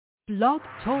Blog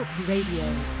Talk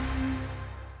Radio.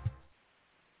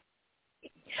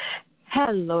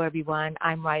 Hello, everyone.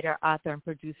 I'm writer, author, and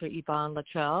producer Yvonne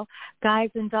Luttrell. Guys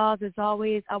and dolls, as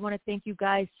always, I want to thank you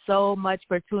guys so much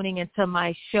for tuning into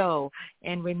my show.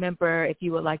 And remember, if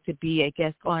you would like to be a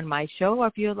guest on my show, or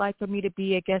if you would like for me to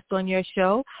be a guest on your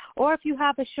show, or if you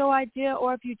have a show idea,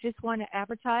 or if you just want to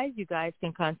advertise, you guys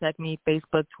can contact me,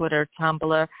 Facebook, Twitter,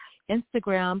 Tumblr,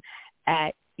 Instagram,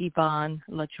 at Yvonne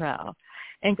Luttrell.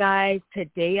 And guys,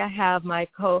 today I have my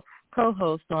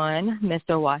co-host on,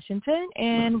 Mr. Washington,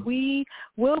 and we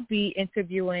will be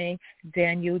interviewing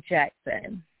Daniel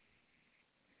Jackson.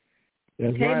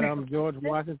 That's right. I'm George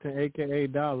Washington, a.k.a.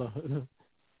 Dollar.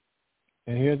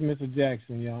 And here's Mr.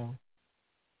 Jackson, y'all.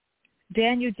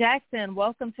 Daniel Jackson,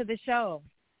 welcome to the show.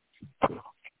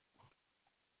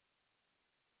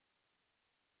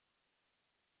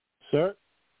 Sir?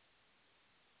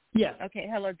 Yeah. Okay,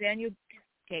 hello, Daniel.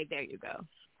 Okay, there you go.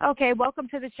 Okay, welcome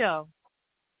to the show.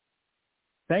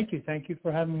 Thank you. Thank you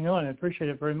for having me on. I appreciate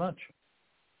it very much.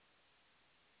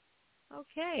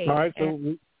 Okay. All right,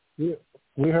 so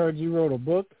we heard you wrote a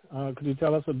book. Could you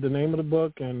tell us the name of the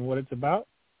book and what it's about?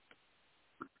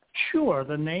 Sure.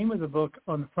 The name of the book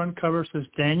on the front cover says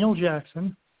Daniel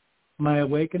Jackson, My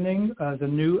Awakening as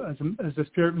a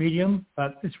Spirit Medium.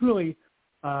 It's really,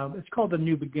 it's called The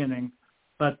New Beginning.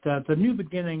 But The New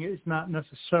Beginning is not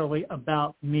necessarily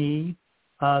about me.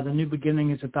 The New Beginning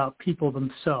is about people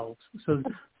themselves. So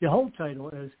the whole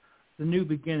title is The New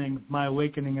Beginning, My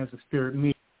Awakening as a Spirit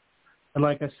Medium. And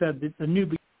like I said, the New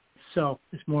Beginning itself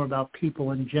is more about people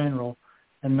in general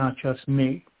and not just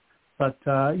me. But,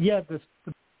 this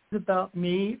is about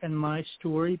me and my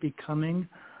story becoming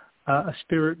a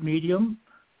spirit medium.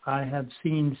 I have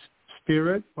seen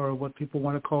spirit, or what people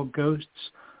want to call ghosts,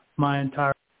 my entire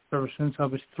life, ever since I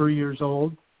was 3 years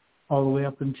old, all the way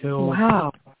up until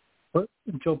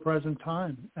present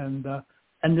time. And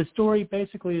the story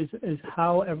basically is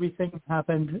how everything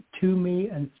happened to me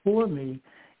and for me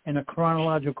in a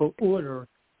chronological order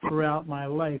throughout my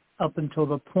life up until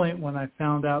the point when I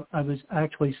found out I was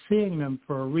actually seeing them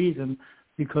for a reason,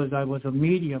 because I was a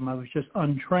medium. I was just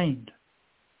untrained.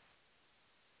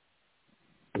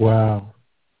 Wow.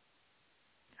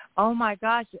 Oh, my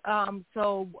gosh.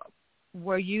 So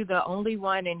were you the only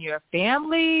one in your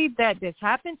family that this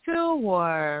happened to,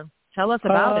 or tell us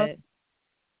about it?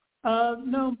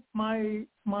 No, my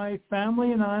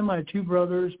family and I, my two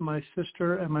brothers, my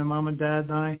sister, and my mom and dad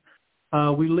and I,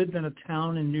 we lived in a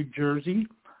town in New Jersey,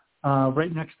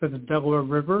 right next to the Delaware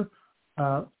River.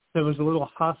 There was a little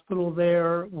hospital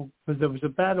there because there was a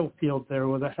battlefield there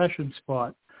with a Hessian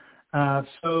spot.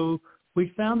 So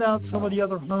we found out some of the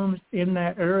other homes in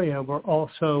that area were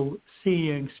also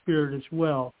seeing spirit as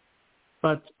well.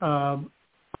 But time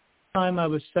I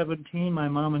was 17, my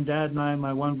mom and dad and I,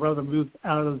 my one brother, moved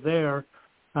out of there,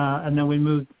 and then we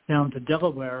moved down to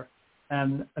Delaware.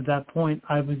 And at that point,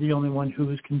 I was the only one who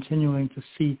was continuing to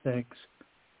see things.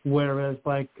 Whereas,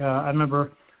 I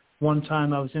remember one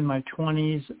time I was in my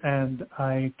 20s, and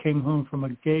I came home from a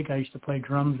gig. I used to play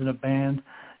drums in a band,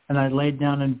 and I laid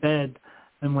down in bed.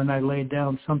 And when I laid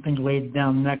down, something laid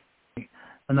down next to me,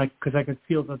 and because I could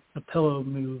feel the pillow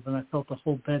move, and I felt the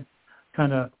whole bed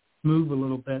kind of move a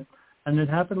little bit. And it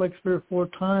happened like 3 or 4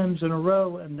 times in a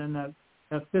row. And then that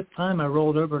fifth time I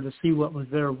rolled over to see what was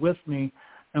there with me.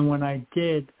 And when I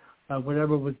did,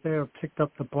 whatever was there picked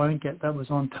up the blanket that was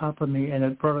on top of me, and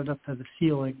it brought it up to the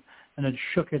ceiling, and it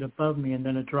shook it above me, and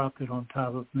then it dropped it on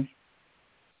top of me.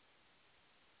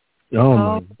 Oh,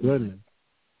 my goodness.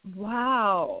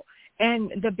 Wow.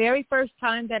 And the very first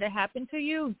time that it happened to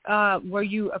you, were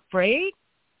you afraid?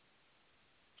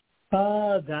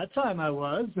 That time I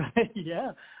was.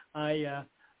 Yeah.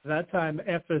 That time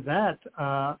after that,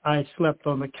 I slept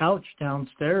on the couch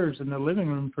downstairs in the living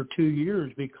room for 2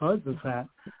 years because of that.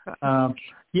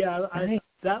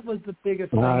 That was the biggest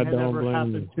thing that ever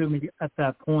happened to me at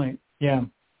that point. Yeah.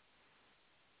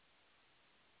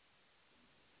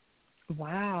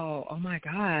 Wow. Oh, my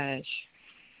gosh.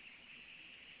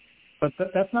 But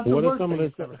that's not the worst thing. What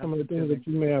are some of the things that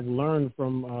you may have learned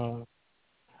from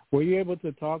were you able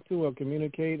to talk to or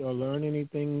communicate or learn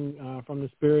anything from the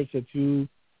spirits that you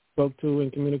spoke to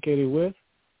and communicated with?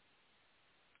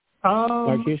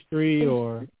 Like history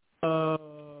or?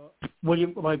 What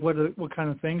kind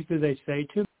of things do they say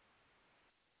to?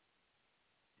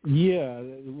 Yeah,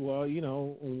 well,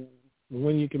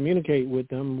 when you communicate with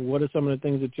them, what are some of the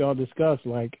things that y'all discuss?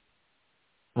 Like,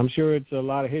 I'm sure it's a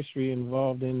lot of history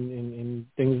involved in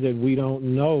things that we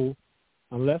don't know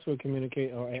unless we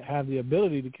communicate or have the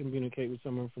ability to communicate with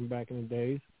someone from back in the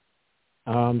days.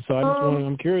 So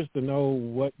I'm curious to know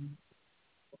what.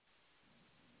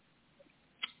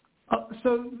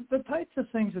 So the types of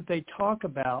things that they talk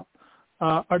about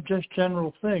are just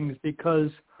general things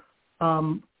because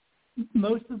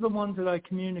most of the ones that I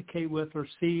communicate with or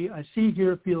I see,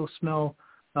 hear, feel, smell,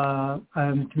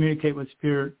 and communicate with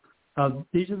spirit.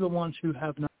 These are the ones who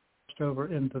have not crossed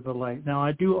over into the light. Now,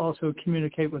 I do also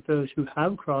communicate with those who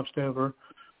have crossed over,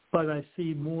 but I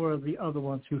see more of the other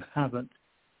ones who haven't.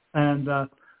 And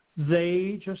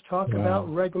they just talk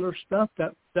about regular stuff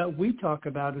that we talk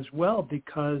about as well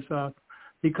because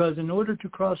in order to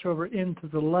cross over into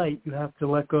the light, you have to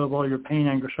let go of all your pain,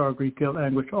 anger, sorrow, grief, guilt,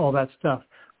 anguish, all that stuff.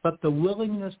 But the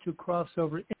willingness to cross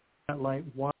over into that light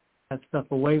washes that stuff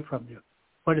away from you.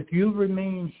 But if you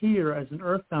remain here as an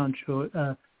earthbound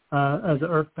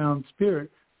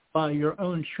spirit by your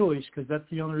own choice, because that's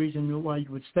the only reason why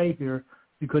you would stay here,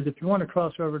 because if you want to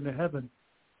cross over into heaven,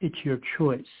 it's your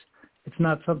choice. It's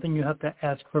not something you have to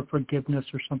ask for forgiveness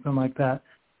or something like that.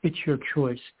 It's your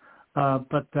choice.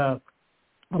 But a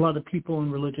lot of people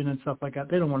in religion and stuff like that,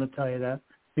 they don't want to tell you that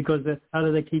because how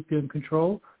do they keep you in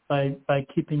control? By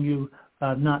keeping you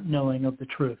not knowing of the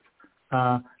truth.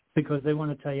 Because they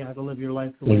want to tell you how to live your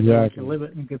life the way they want you to live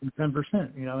it and give them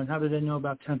 10%. And how did they know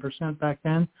about 10% back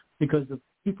then? Because the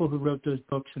people who wrote those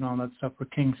books and all that stuff were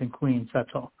kings and queens. That's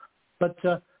all. But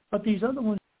these other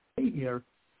ones stay here.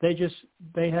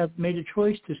 They have made a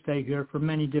choice to stay here for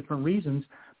many different reasons.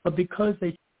 But because they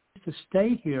choose to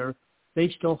stay here, they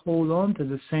still hold on to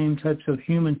the same types of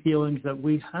human feelings that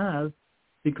we have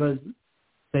because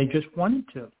they just wanted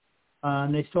to.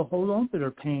 And they still hold on to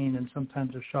their pain and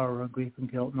sometimes their sorrow and grief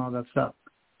and guilt and all that stuff.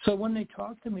 So when they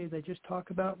talk to me, they just talk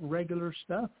about regular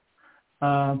stuff.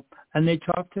 And they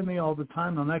talk to me all the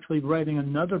time. I'm actually writing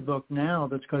another book now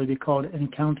that's going to be called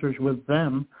Encounters with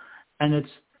Them. And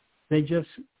they just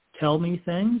tell me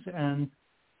things, and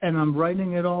I'm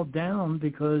writing it all down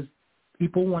because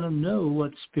people want to know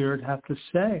what spirit have to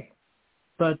say.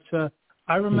 But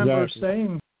I remember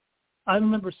saying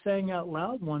out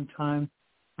loud one time,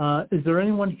 is there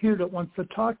anyone here that wants to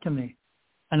talk to me?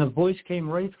 And a voice came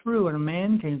right through, and a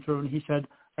man came through, and he said,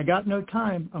 I got no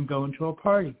time. I'm going to a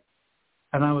party.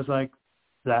 And I was like,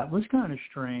 that was kind of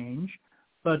strange.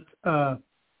 But I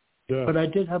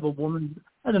did have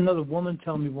I had another woman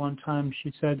tell me one time,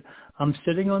 she said, I'm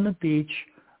sitting on the beach.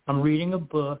 I'm reading a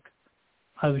book.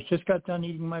 I just got done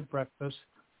eating my breakfast.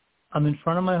 I'm in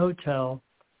front of my hotel.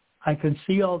 I can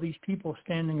see all these people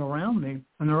standing around me,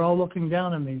 and they're all looking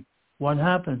down at me. What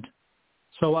happened?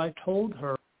 So I told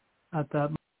her at that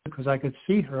moment, because I could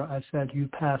see her, I said, you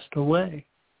passed away.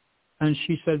 And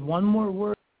she said one more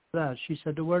word to that. She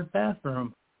said the word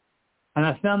bathroom. And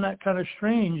I found that kind of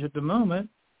strange at the moment.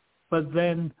 But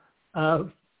then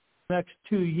next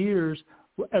 2 years,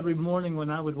 every morning when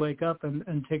I would wake up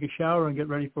and take a shower and get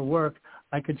ready for work,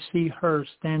 I could see her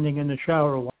standing in the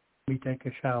shower watching me take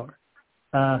a shower.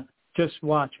 Just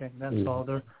watching, that's all.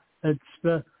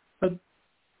 But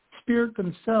spirit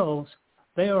themselves,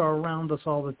 they are around us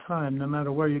all the time, no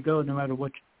matter where you go, no matter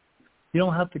what. You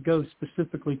don't have to go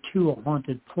specifically to a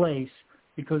haunted place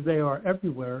because they are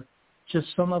everywhere. Just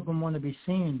some of them want to be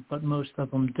seen, but most of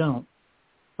them don't.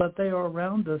 But they are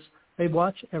around us. They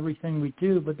watch everything we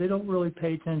do, but they don't really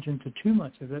pay attention to too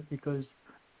much of it because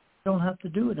they don't have to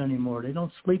do it anymore. They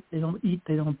don't sleep, they don't eat,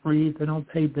 they don't breathe, they don't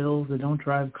pay bills, they don't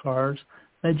drive cars.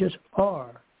 They just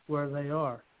are where they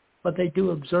are. But they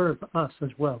do observe us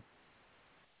as well.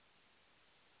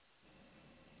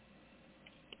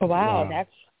 Wow, that's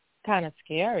kind of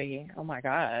scary. Oh, my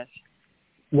gosh.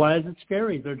 Why is it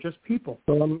scary? They're just people.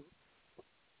 Because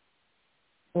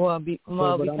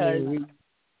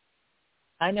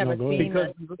I never seen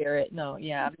a spirit. No,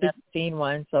 I've never seen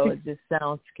one, so it just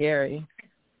sounds scary.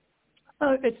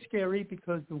 It's scary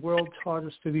because the world taught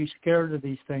us to be scared of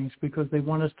these things because they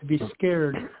want us to be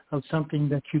scared of something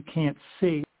that you can't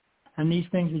see. And these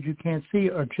things that you can't see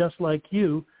are just like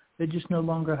you. They just no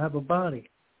longer have a body.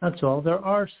 That's all. There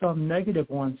are some negative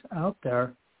ones out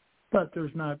there, but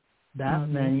there's not that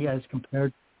many as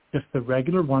compared to just the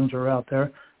regular ones are out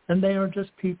there. And they are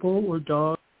just people or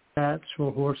dogs, cats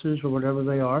or horses or whatever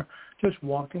they are, just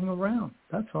walking around.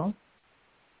 That's all.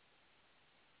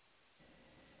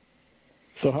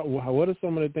 So what are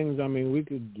some of the things, we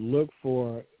could look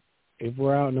for if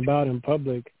we're out and about in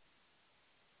public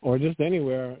or just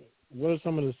anywhere? What are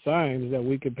some of the signs that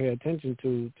we could pay attention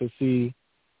to see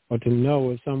or to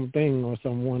know if something or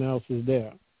someone else is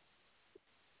there?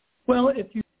 Well,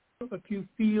 if you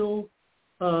feel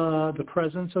the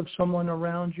presence of someone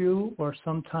around you, or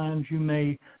sometimes you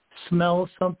may smell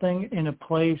something in a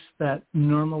place that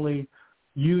normally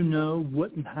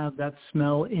wouldn't have that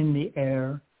smell in the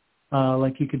air.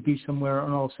 Like you could be somewhere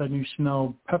and all of a sudden you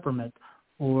smell peppermint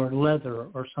or leather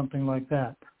or something like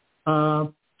that.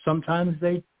 Sometimes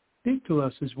they speak to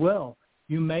us as well.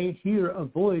 You may hear a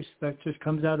voice that just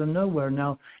comes out of nowhere.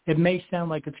 Now, it may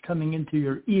sound like it's coming into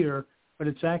your ear, but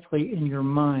it's actually in your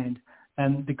mind,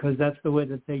 and because that's the way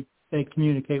that they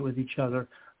communicate with each other.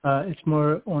 It's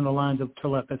more on the lines of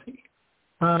telepathy.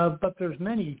 But there's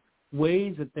many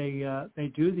ways that they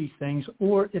do these things,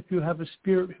 or if you have a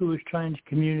spirit who is trying to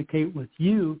communicate with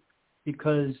you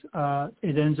because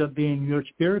it ends up being your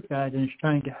spirit guide and is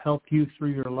trying to help you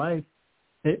through your life,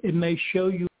 it may show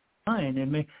you a sign.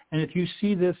 And if you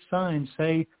see this sign,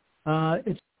 say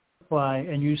it's a butterfly,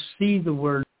 and you see the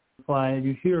word butterfly, and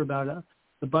you hear about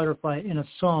the butterfly in a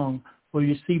song, or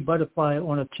you see butterfly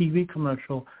on a TV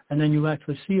commercial, and then you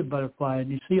actually see a butterfly,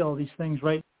 and you see all these things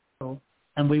right now,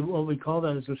 and what we call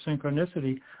that is a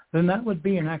synchronicity, then that would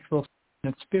be an actual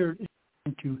sign that spirit is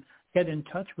trying to get in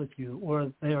touch with you,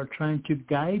 or they are trying to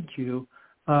guide you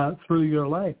through your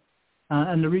life.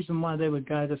 And the reason why they would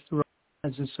guide us through our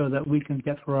lives is so that we can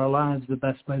get through our lives the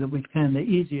best way that we can, the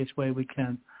easiest way we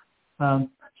can.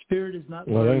 Spirit is not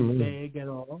very vague at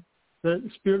all. The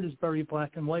spirit is very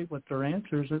black and white with their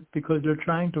answers because they're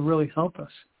trying to really help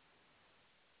us.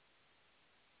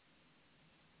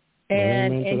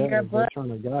 And in your book, trying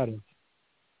to guide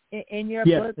us. In your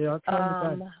yes, book, they are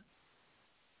trying to guide us.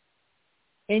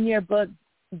 In your book,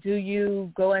 do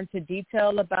you go into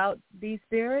detail about these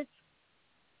spirits?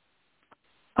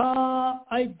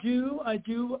 I do. I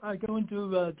go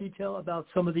into detail about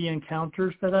some of the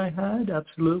encounters that I had.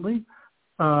 Absolutely.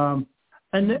 And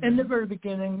in the very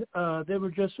beginning, they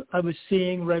were just, I was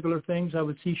seeing regular things. I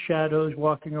would see shadows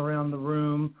walking around the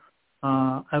room.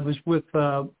 I was with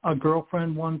a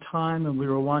girlfriend one time, and we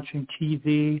were watching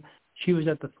TV. She was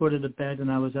at the foot of the bed,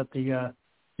 and I was at the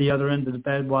other end of the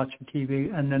bed watching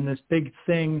TV. And then this big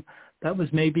thing that was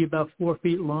maybe about 4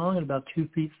 feet long and about 2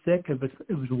 feet thick.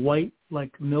 It was white,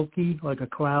 like milky, like a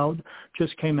cloud,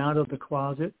 just came out of the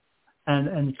closet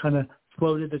and kind of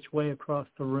floated its way across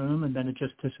the room, and then it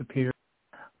just disappeared.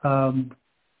 And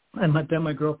then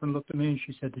my girlfriend looked at me and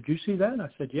she said, "Did you see that?" And I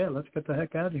said, "Yeah, let's get the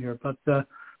heck out of here." But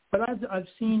I've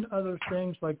seen other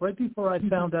things. Like right before I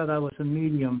found out I was a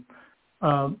medium,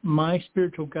 my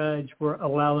spiritual guides were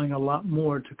allowing a lot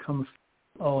more to come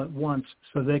all at once,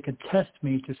 so they could test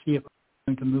me to see if I was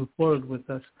going to move forward with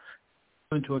this,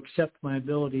 going to accept my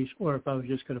abilities, or if I was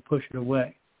just going to push it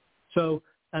away. So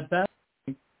at that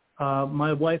point,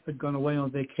 my wife had gone away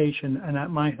on vacation, and at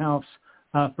my house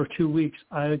for 2 weeks,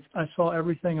 I saw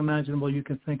everything imaginable you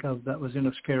can think of that was in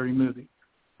a scary movie.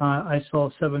 I saw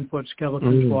 7-foot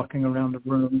skeletons walking around the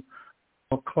room,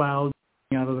 clouds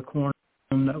coming out of the corner of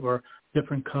the room that were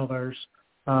different colors.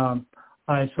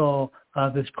 I saw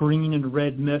this green and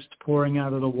red mist pouring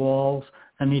out of the walls,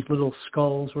 and these little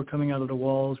skulls were coming out of the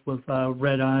walls with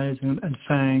red eyes and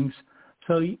fangs.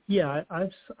 So yeah,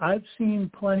 I've seen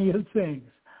plenty of things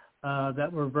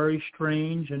that were very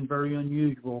strange and very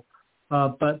unusual.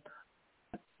 But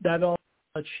that all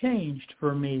changed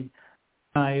for me.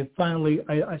 I finally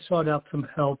sought out some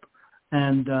help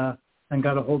and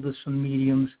got a hold of some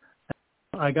mediums.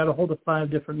 I got a hold of 5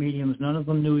 different mediums. None of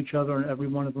them knew each other, and every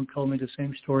one of them told me the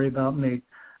same story about me.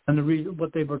 And the reason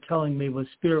what they were telling me was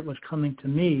spirit was coming to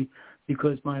me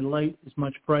because my light is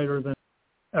much brighter than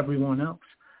everyone else.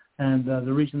 And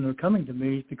the reason they're coming to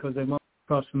me is because they want to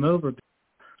cross them over.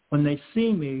 When they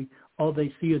see me, all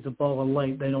they see is a ball of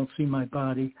light. They don't see my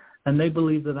body, and they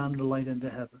believe that I'm the light into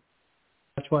heaven.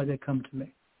 That's why they come to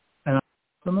me, and I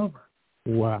cross them over.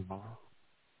 Wow.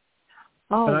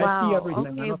 Oh, but wow. I see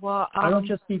everything. Okay, I don't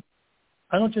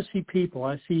just see people.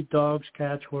 I see dogs,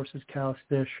 cats, horses, cows,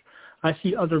 fish. I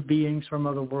see other beings from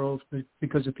other worlds,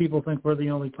 because if people think we're the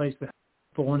only place that has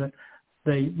people in it,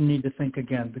 they need to think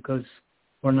again, because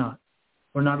we're not.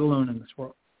 We're not alone in this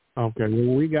world. Okay.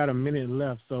 Well, we got a minute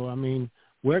left, so I mean,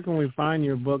 where can we find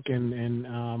your book and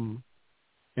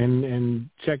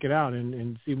check it out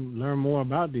and learn more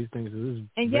about these things? This is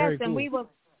and very yes, cool. and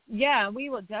we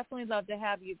will definitely love to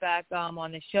have you back on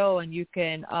the show, and you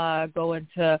can go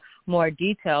into more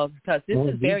details, because this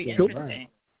is very interesting. Right.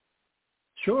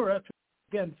 Sure.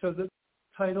 Again, so the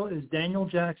title is Daniel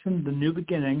Jackson, The New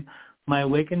Beginning, My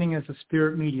Awakening as a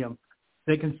Spirit Medium.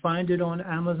 They can find it on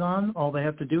Amazon. All they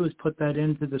have to do is put that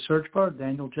into the search bar,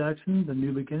 Daniel Jackson, The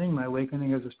New Beginning, My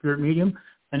Awakening as a Spirit Medium,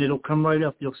 and it'll come right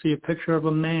up. You'll see a picture of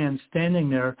a man standing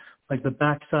there, like the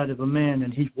backside of a man,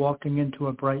 and he's walking into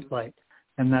a bright light,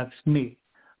 and that's me.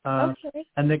 Okay.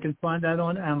 And they can find that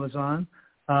on Amazon.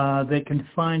 They can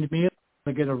find me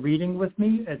to get a reading with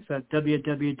me. It's at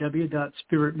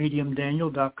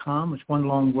www.spiritmediumdaniel.com. It's one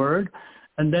long word.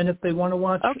 And then if they want to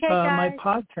watch my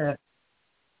podcast,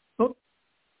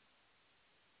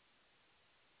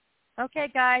 Okay,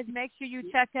 guys, make sure you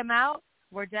check him out.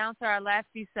 We're down to our last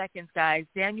few seconds, guys.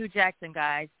 Daniel Jackson,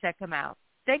 guys, check him out.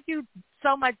 Thank you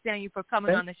so much, Daniel, for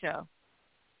coming on the show.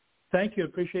 Thank you.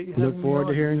 Appreciate you having me on. Look forward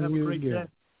to hearing you you again.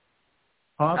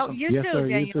 Awesome. Oh, you yes, too, sir,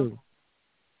 Daniel. You too.